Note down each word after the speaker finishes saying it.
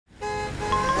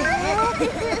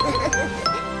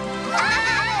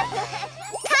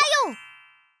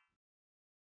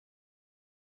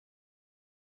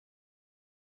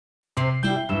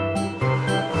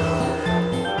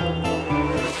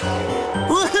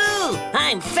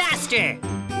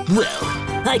Clitter-clatter! Well,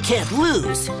 I can't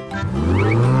lose.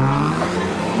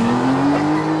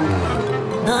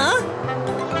 Huh?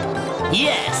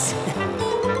 Yes.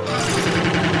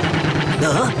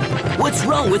 What's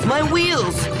wrong with my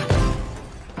wheels?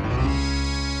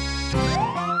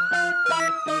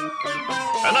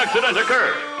 An accident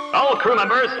occurred. All crew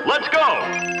members, let's go!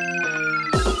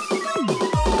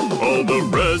 All the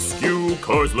rescue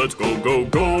cars, let's go, go,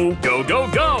 go! Go, go,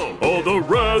 go! All the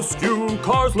rescue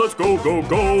cars, let's go, go,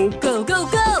 go! Go, go,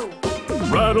 go!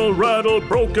 Rattle, rattle,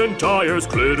 broken tires,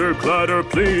 clitter-clatter,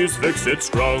 please fix it.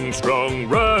 Strong, strong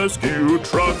rescue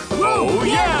truck. Oh,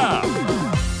 yeah!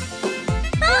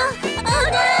 Oh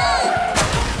no!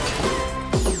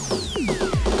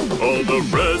 All the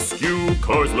rescue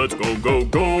cars, let's go, go,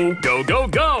 go! Go, go,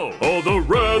 go! All the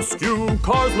rescue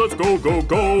cars, let's go, go,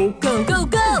 go! Go, go,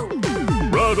 go!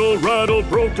 Rattle, rattle,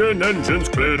 broken engines,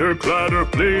 clitter-clatter,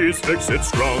 please fix it.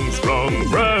 Strong, strong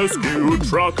rescue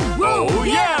truck. Oh,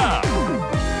 yeah!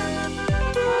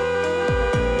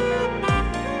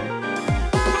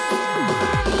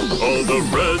 All the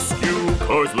rescue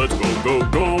cars, let's go, go,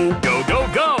 go! Go, go,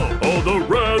 go! All the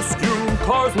rescue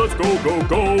cars, let's go, go,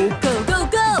 go! Go, go,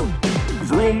 go!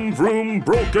 Vroom, vroom,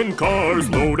 broken cars,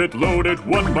 load it,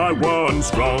 one by one.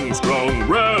 Strong, strong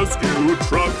rescue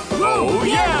truck. Oh,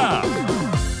 yeah!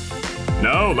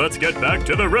 Now let's get back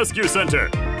to the rescue center.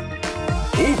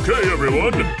 Okay,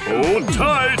 everyone, hold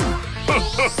tight.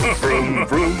 Vroom,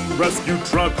 vroom, rescue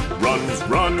truck runs,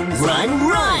 runs. Run,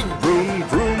 run! Vroom,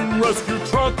 vroom, rescue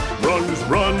truck runs,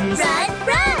 runs. Run,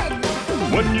 run!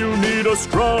 When you need a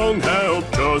strong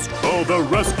help, just call the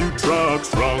rescue truck.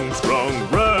 Strong, strong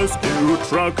rescue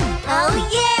truck. Oh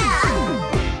yeah!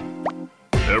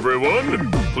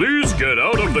 Everyone, please get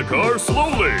out of the car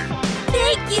slowly.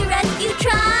 Thank you, rescue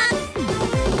truck!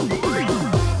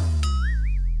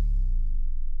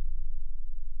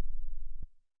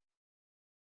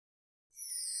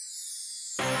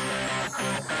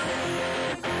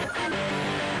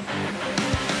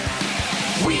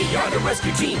 We are the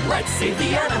rescue team, let's save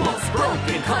the animals.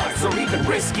 Broken cars or even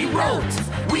risky roads.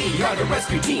 We are the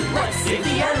rescue team, let's save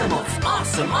the animals.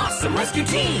 Awesome, awesome rescue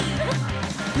team.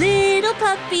 Little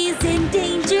puppy's in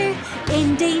danger,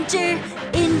 in danger,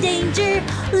 in danger.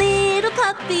 Little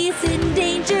puppy's in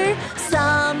danger,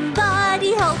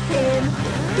 somebody help him.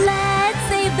 Let's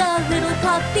save the little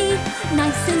puppy,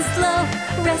 nice and slow,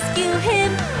 rescue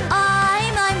him.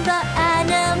 I'm the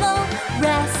animal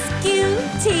rescue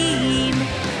team.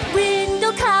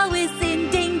 Brindle cow is in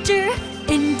danger,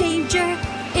 in danger,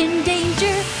 in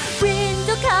danger.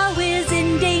 Brindle cow is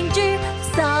in danger,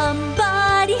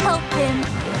 somebody help him.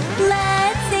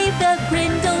 Let's save the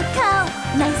brindle cow,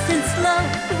 nice and slow,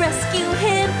 rescue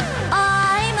him.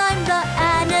 I'm the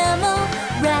animal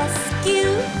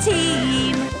rescue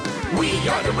team. We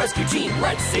are the rescue team,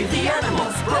 let's save the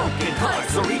animals. Broken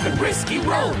cars or even risky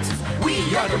roads.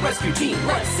 We are the rescue team,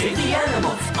 let's save the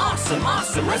animals. Awesome,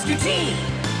 awesome rescue team.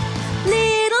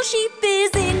 Little sheep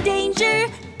is in danger,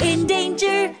 in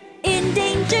danger, in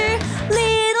danger.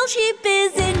 Little sheep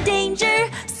is in danger,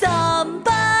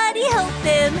 somebody help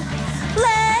him.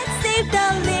 Let's save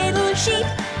the little sheep,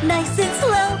 nice and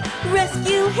slow,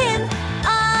 rescue him.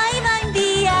 I'm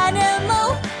the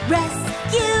animal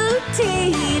rescue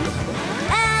team.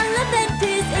 Elephant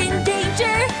is in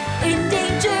danger, in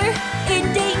danger,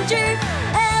 in danger.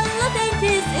 Elephant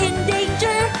is in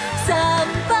danger,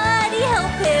 somebody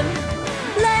help him.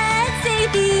 Let's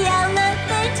save the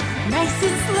elephant, nice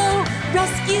and slow,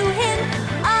 rescue him.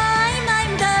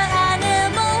 I'm the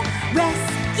animal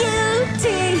rescue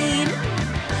team.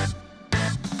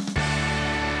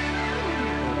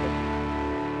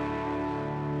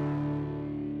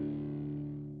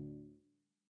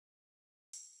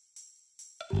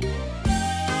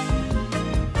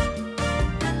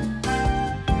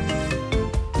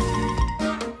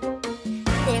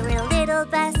 There were little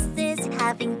buses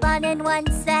having fun, and one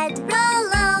said,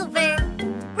 roll over,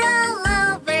 roll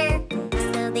over.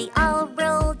 So they all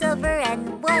rolled over,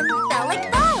 and one fell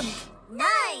like bomb.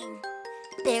 9.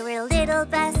 There were little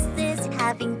buses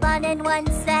having fun, and one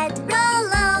said,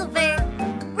 roll over,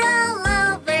 roll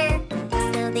over.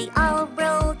 So they all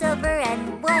rolled over,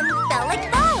 and one fell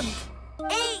like bomb.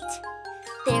 8.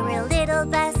 There were little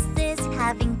buses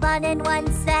having fun, and one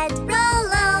said,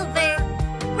 roll over,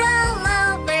 roll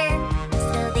over.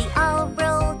 So they all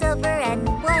rolled over, and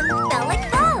one fell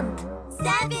like bomb.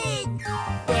 7.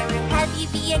 There were heavy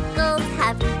vehicles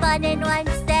having fun, and one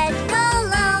said,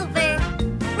 roll over,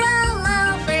 roll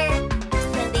over.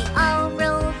 So they all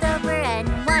rolled over, and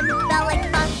one fell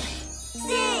like bomb. 6.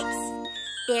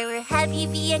 There were heavy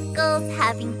vehicles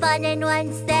having fun, and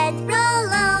one said,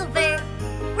 roll over,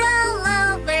 roll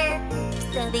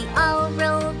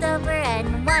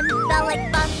felt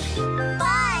like fun.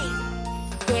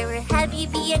 5. There were heavy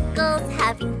vehicles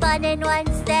having fun and one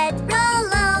said,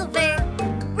 roll over,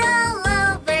 roll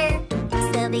over.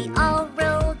 So they all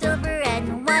rolled over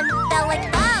and one felt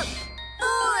like fun.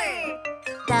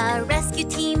 4. The rescue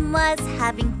team was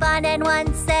having fun and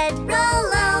one said,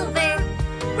 roll over,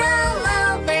 roll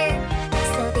over.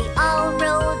 So they all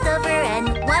rolled over and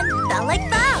one felt like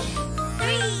fun.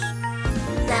 3.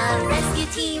 The rescue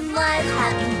team was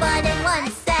having fun and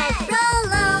one said,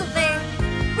 roll over,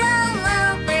 roll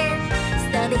over.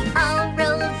 So they all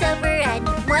rolled over and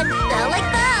one felt like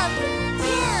fun.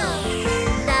 2.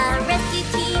 The rescue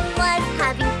team was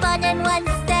having fun and one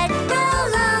said,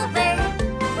 roll over,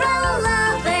 roll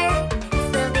over.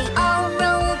 So they all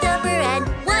rolled over and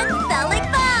one felt like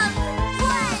fun.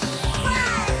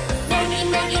 1. Many,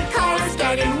 many cars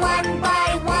getting one by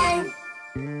one.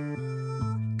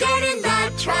 Get in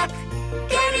the truck,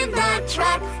 get in the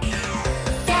truck.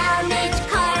 Damaged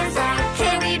cars are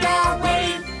carried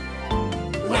away.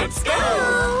 Let's go!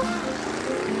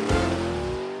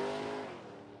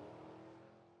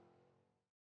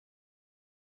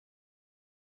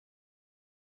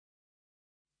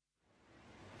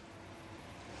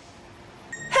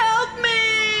 Help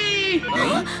me!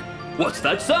 Huh? What's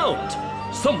that sound?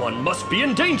 Someone must be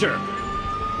in danger.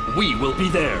 We will be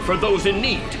there for those in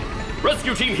need.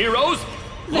 Rescue team heroes,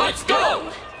 let's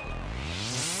go!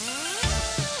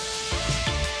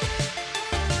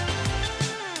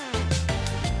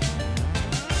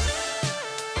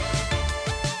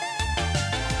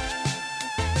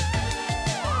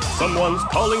 Someone's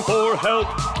calling for help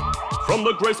from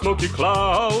the gray smoky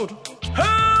cloud.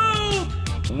 Help!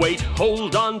 Wait,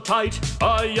 hold on tight.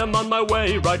 I am on my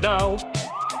way right now.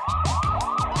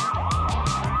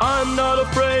 I'm not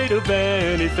afraid of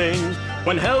anything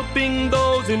when helping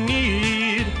those in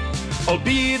need. I'll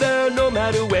be there no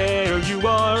matter where you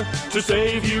are to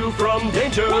save you from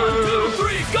danger. 1, 2,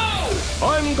 3, go!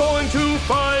 I'm going to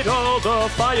fight all the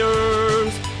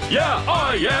fires. Yeah,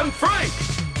 I am Frank.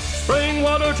 Spraying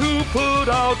water to put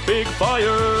out big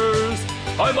fires.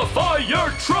 I'm a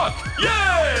fire truck.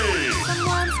 Yay!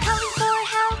 Someone's calling for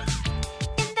help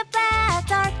in the bad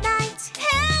dark night.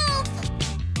 Help!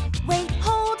 Wait,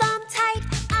 hold on tight.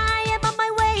 I am on my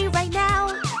way right now.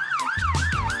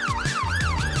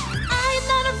 I'm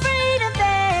not afraid of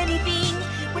anything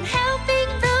when helping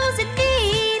those in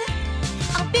need.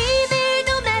 I'll be there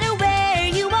no matter where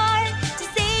you are to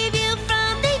save you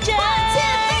from danger. 1,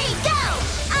 2, 3, go!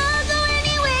 I'll go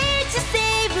anywhere to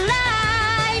save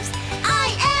lives. I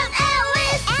am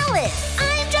Alice. Alice.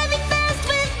 I'm driving fast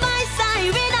with my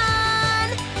siren on.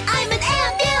 I'm an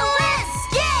ambulance.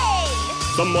 Yay!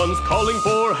 Someone's calling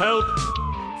for help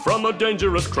from a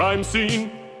dangerous crime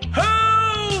scene.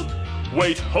 Help!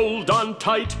 Wait, hold on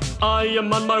tight. I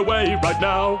am on my way right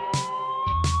now.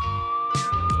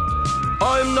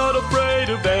 I'm not afraid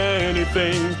of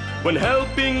anything when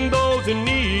helping those in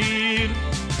need.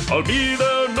 I'll be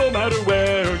there no matter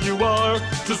where you are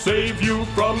to save you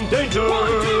from danger.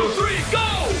 1, 2, 3, go!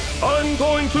 I'm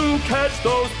going to catch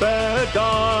those bad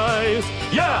guys.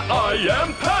 Yeah, I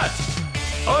am Pat.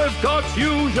 I've got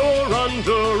you, you're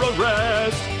under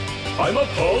arrest. I'm a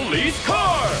police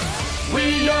car.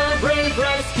 We are brave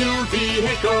rescue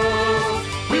vehicles.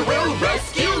 We will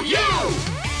rescue you.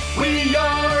 We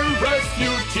are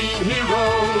rescue team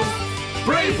heroes.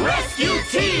 Brave rescue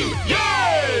team,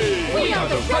 yay! We are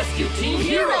the rescue team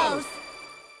heroes!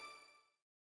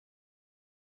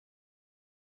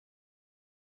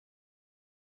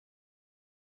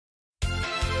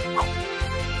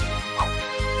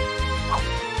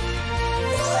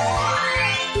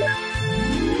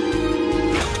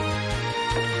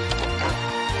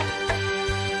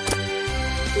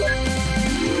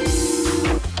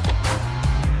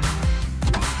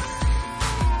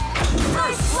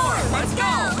 First floor, let's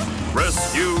go!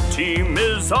 Rescue team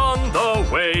is on the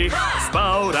way.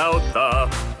 Spout out the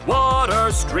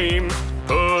water stream.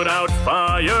 Put out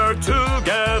fire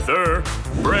together.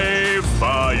 Brave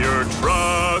fire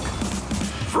truck.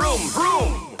 Vroom,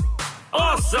 vroom.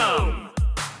 Awesome.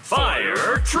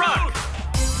 Fire truck.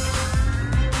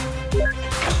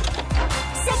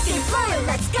 Second floor,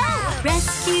 let's go!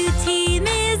 Rescue team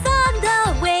is on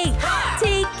the way.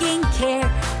 Taking care,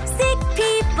 sick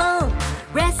people.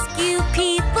 Rescue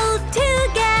people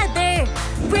together.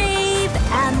 Brave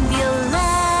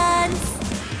ambulance.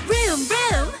 Vroom,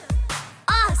 vroom.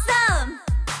 Awesome.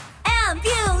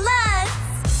 Ambulance.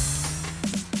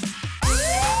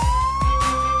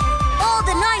 All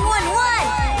the 911.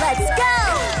 Let's go.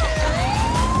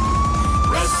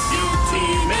 Rescue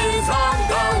team is on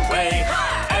the way.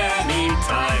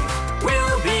 Anytime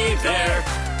we'll be there.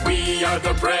 We are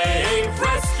the brave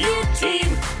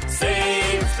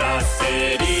Save the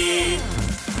city!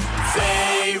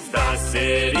 Save the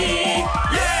city!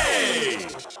 Yay!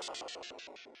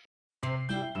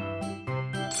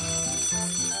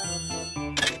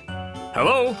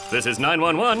 Hello, this is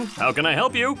 911. How can I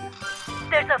help you?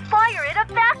 There's a fire in a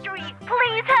factory!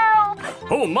 Please help!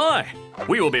 Oh my!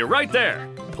 We will be right there.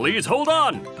 Please hold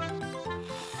on.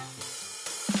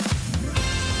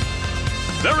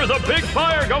 There is a big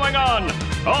fire going on.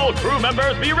 All crew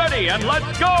members be ready and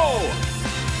let's go!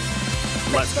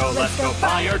 Let's go,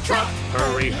 fire truck!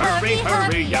 Hurry, hurry,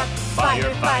 hurry up!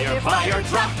 Fire, fire, fire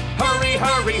truck! Hurry,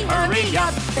 hurry, hurry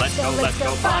up! Let's go,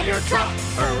 fire truck!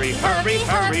 Hurry, hurry,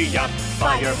 hurry up!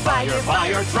 Fire, fire,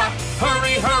 fire truck!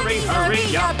 Hurry, hurry,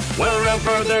 hurry up!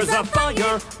 Wherever there's a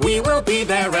fire, we will be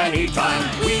there anytime.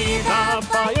 We the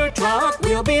fire truck,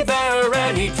 we'll be there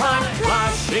anytime.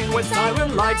 Flashing with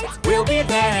siren lights, we'll be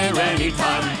there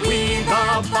anytime. We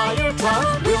the fire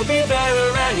truck, we'll be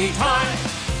there anytime.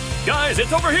 Guys,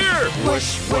 it's over here!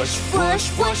 Whoosh, whoosh, whoosh,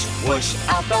 whoosh, whoosh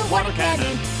out the water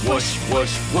cannon. Whoosh,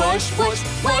 whoosh, whoosh, whoosh,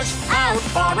 whoosh out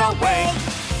far away.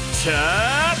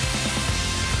 Tap!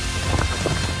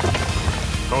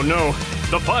 Oh no,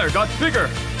 the fire got bigger!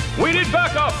 We need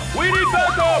backup! We need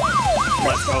backup!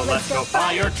 Let's go,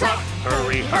 fire truck!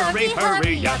 Hurry, hurry,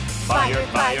 hurry up! Fire,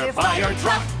 fire, fire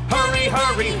truck! Hurry,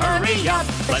 hurry, hurry up!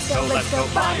 Let's go,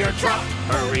 fire truck!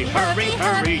 Hurry, hurry,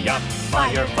 hurry up!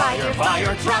 Fire, fire,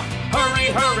 fire truck! Hurry,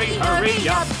 hurry, hurry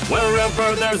up!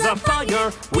 Wherever there's a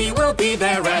fire, we will be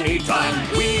there anytime.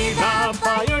 We the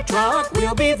fire truck,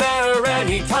 we'll be there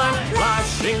anytime.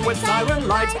 Flashing with siren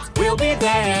lights, we'll be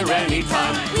there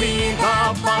anytime. We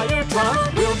the fire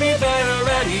truck, we'll be there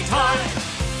anytime.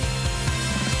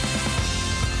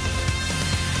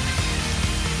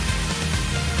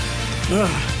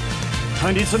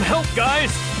 I need some help,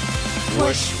 guys!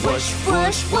 Whoosh, whoosh,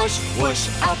 whoosh, whoosh, whoosh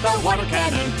out the water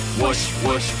cannon. Whoosh,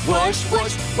 whoosh, whoosh,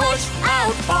 whoosh, whoosh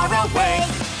out far away.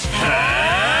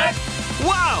 Heck!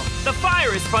 Wow! The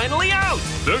fire is finally out!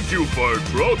 Thank you, fire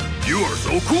truck. You are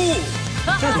so cool!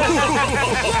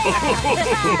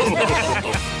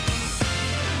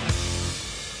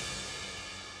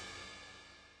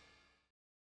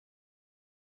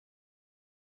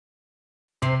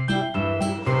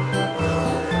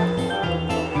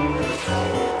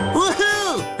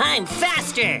 Woohoo! I'm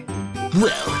faster!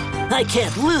 Well, I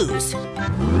can't lose.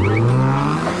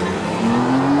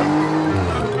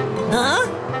 Huh?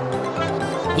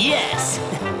 Yes!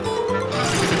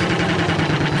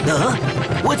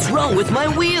 What's wrong with my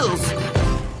wheels?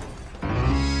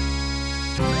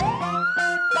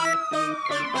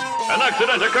 An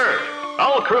accident occurred.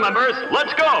 All crew members,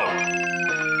 let's go!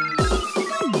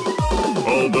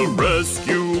 All the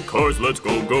rescue cars, let's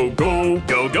go, go, go!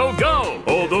 Go, go, go!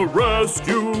 All the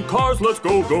rescue cars, let's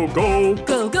go, go, go!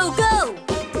 Go, go, go!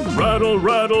 Rattle,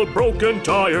 rattle, broken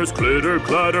tires, clitter,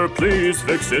 clatter, please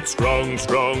fix it. Strong,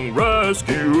 strong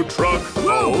rescue truck.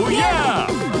 Oh, yeah!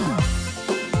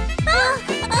 Oh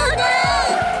no!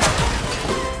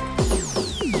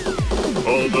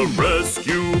 All the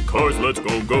rescue cars, let's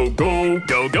go, go, go!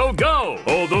 Go, go, go!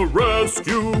 All the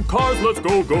rescue cars, let's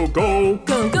go, go, go!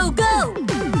 Go, go, go!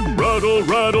 Rattle,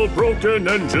 rattle, broken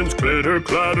engines, clitter,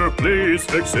 clatter, please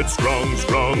fix it. Strong,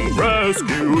 strong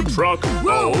rescue truck.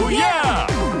 Oh, yeah!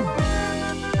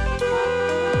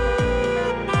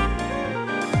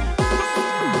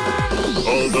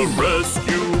 All the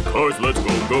rescue cars, let's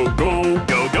go, go, go!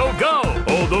 Go, go, go!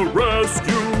 All the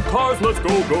rescue cars, let's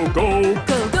go, go, go!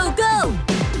 Go, go, go!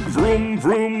 Vroom,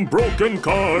 vroom, broken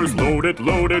cars, load it,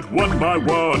 one by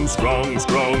one. Strong,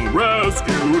 strong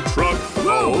rescue truck.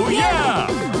 Oh, yeah!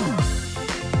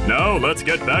 Now let's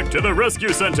get back to the rescue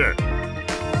center.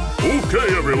 Okay,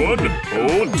 everyone,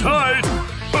 hold tight.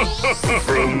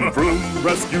 Vroom, vroom,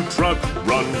 rescue truck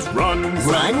runs, runs.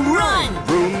 Run, run!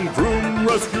 Vroom, vroom,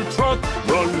 rescue truck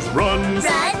runs, runs.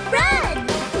 Run, run!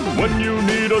 When you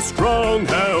need a strong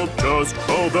help, just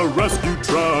call the rescue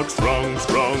truck. Strong,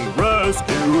 strong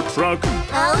rescue truck.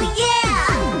 Oh yeah!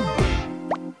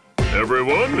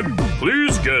 Everyone,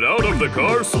 please get out of the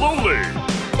car slowly.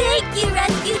 Thank you,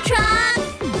 rescue truck!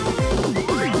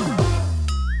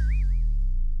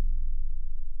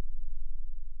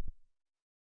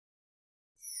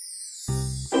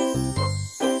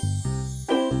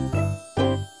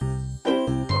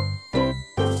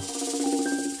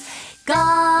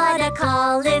 Gotta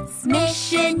call, it's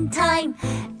mission time.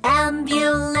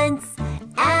 Ambulance,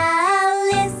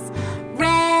 Alice.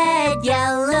 Red,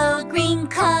 yellow, green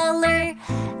color.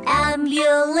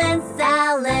 Ambulance,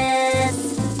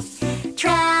 Alice.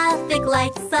 Traffic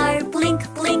lights are blink,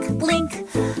 blink, blink.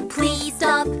 Please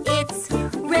stop, it's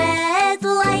red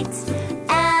light.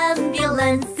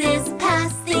 Ambulance is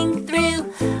passing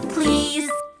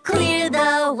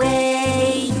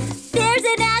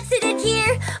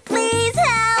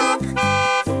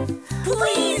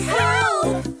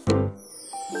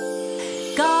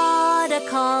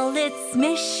It's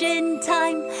mission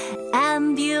time.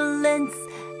 Ambulance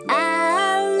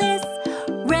Alice.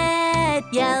 Red,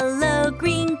 yellow,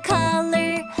 green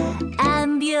color.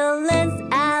 Ambulance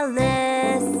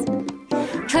Alice.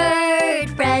 Hurt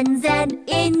friends and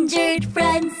injured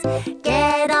friends,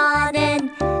 get on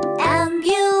an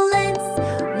ambulance.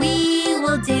 We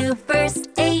will do first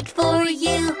aid for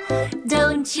you.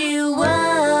 Don't you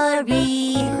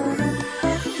worry.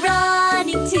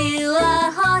 Running to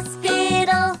a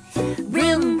hospital.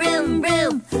 Vroom, vroom,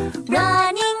 vroom.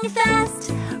 Running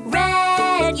fast.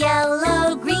 Red,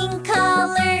 yellow, green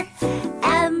color.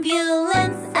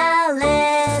 Ambulance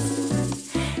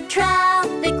Alice.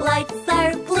 Traffic lights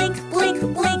are blink, blink,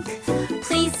 blink.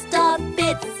 Please stop,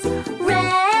 it's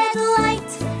red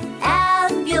light.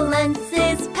 Ambulance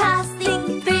is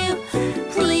passing through.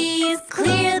 Please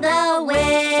clear the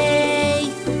way.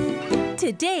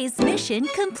 Today's mission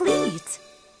complete.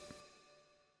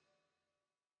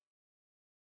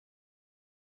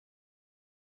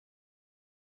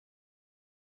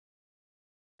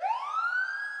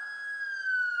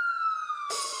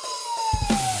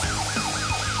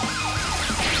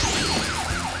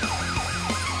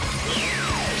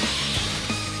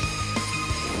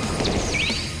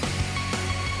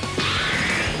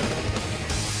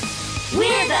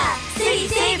 We're the City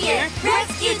Savior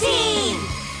Rescue Team!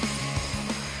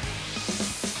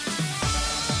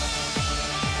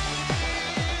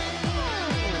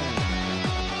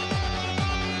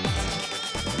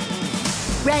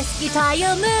 Rescue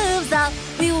Tayo moves out,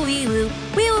 wee woo wee woo,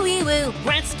 wee woo wee woo.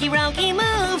 Rescue Rocky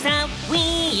moves out,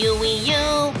 wee-oo,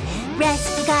 wee-oo.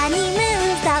 Rescue Connie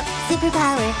moves out,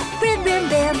 superpower, brim brim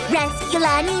brim. Rescue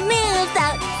Lonnie moves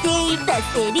out, save the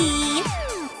city.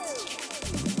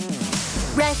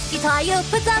 Rescue Tayo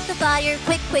puts out the fire,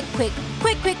 quick, quick, quick,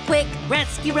 quick, quick, quick.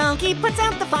 Rescue Rocky puts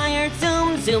out the fire,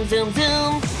 zoom, zoom, zoom,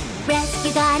 zoom.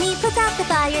 Rescue Connie puts out the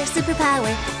fire,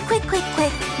 superpower, quick, quick,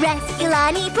 quick. Rescue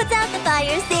Lonnie puts out the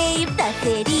fire, save the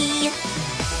city.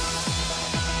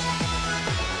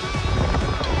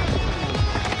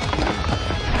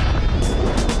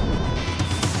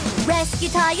 Rescue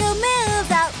Tayo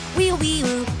moves out, wee wee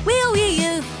woo, wee wee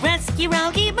woo. Rescue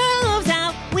Rocky moves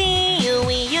out, wee-oo,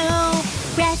 wee-oo.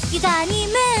 Rescue Connie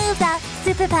moves out,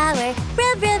 superpower,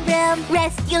 brum brum brum.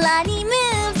 Rescue Lonnie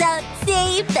moves out,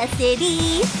 save the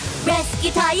city.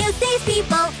 Rescue Tayo saves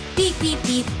people, beep beep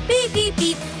beep, beep beep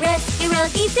beep. Rescue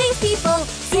Rocky saves people,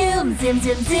 zoom zoom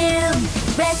zoom zoom.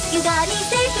 Rescue Connie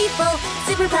saves people,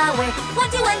 superpower,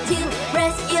 1 2 1 2.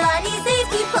 Rescue Lonnie saves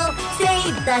people,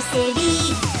 save the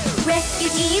city. Rescue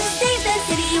team saves the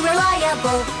city,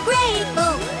 reliable,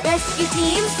 grateful. Rescue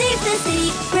team saves the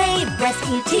city, brave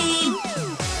rescue team.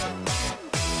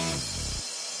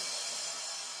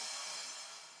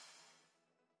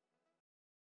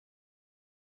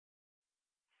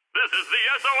 This is the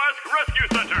SOS Rescue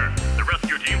Center. The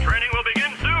rescue team training will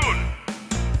begin soon.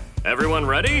 Everyone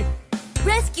ready?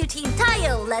 Rescue Team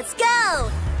Tayo, let's go!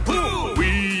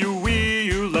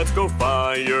 Wee-oo, let's go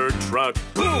fire truck.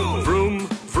 Vroom,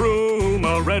 vroom,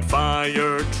 a red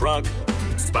fire truck.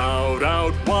 Spout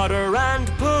out water and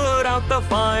put out the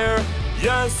fire.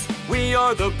 Yes, we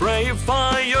are the brave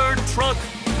fire truck.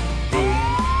 Boom,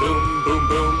 boom, boom,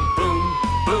 boom, boom,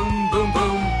 boom, boom, boom,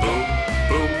 boom,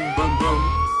 boom, boom,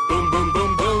 boom, boom, boom,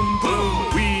 boom, boom,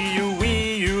 boom.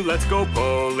 Wee-oo, let's go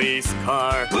police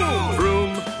car.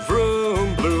 Vroom,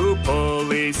 vroom, blue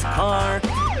police car.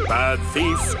 Bad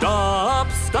thief, stop,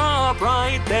 stop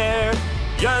right there.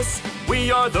 Yes,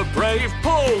 we are the brave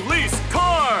police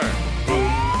car.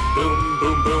 Boom, boom,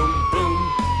 boom, boom, boom,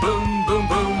 boom, boom, boom,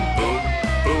 boom,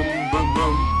 boom,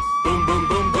 boom, boom, boom, boom,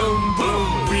 boom, boom,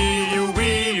 boom.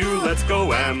 Wee-oo, let's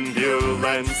go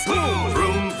ambulance.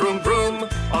 Vroom, vroom, vroom,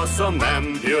 awesome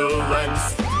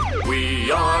ambulance. We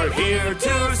are here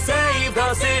to save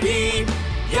the city.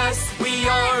 Yes, we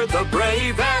are the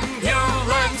brave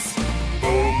ambulance.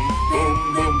 Boom,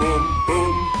 boom, boom, boom,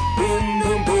 boom, boom,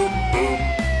 boom, boom, boom,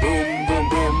 boom, boom,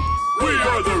 boom. We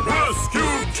are the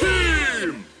rescue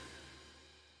team!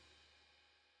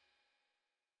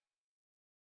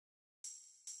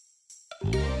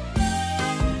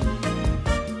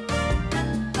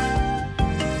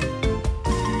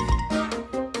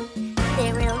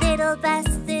 There were little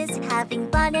buses having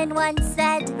fun and one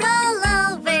said, roll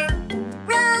over,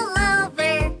 roll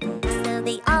over. So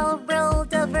they all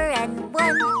rolled over and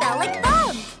one fell like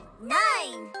boom. 9.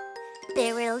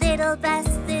 There were little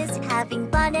buses having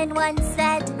fun and one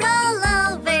said, roll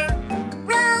over,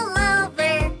 roll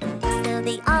over. So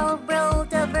they all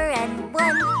rolled over and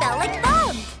one fell like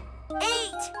boom. 8.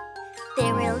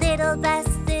 There were little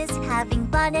buses having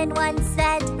fun and one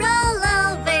said, roll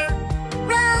over,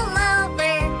 roll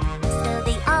over. So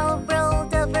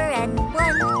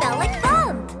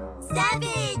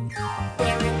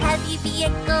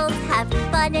vehicles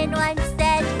having fun and one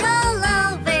said, roll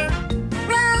over,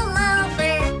 roll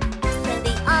over. So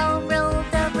they all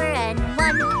rolled over and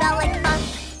one fell like bunk.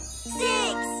 6.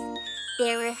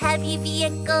 There were heavy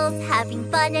vehicles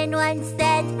having fun and one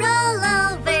said, roll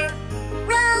over,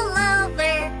 roll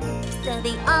over. So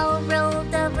they all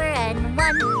rolled over and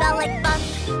one fell like bunk.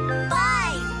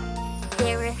 5.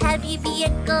 There were heavy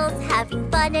vehicles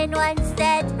having fun and one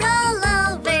said, roll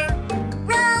over,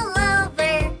 roll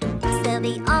over. So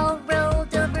they all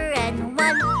rolled over and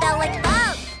one fell like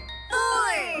bunk.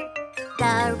 4.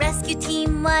 The rescue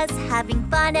team was having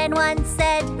fun and one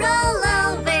said, roll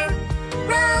over,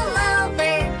 roll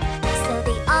over. So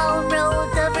they all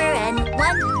rolled over and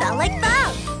one fell like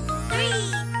bunk. 3.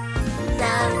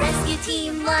 The rescue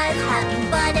team was having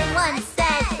fun and one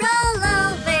said, roll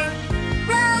over,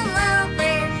 roll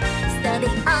over. So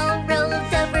they all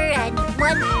rolled over and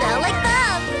one fell like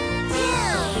bunk. 2.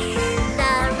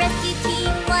 The rescue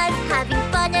team was having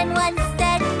fun and one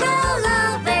said, roll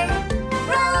over,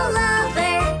 roll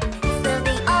over. So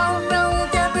they all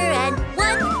rolled over and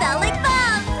one fell like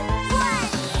bunk.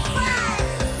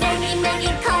 1. Many, many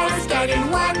cars get in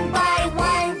one by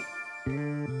one.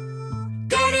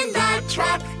 Get in the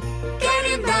truck, get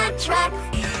in the truck.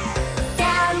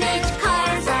 Damaged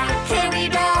cars are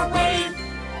carried away.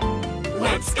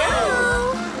 Let's go!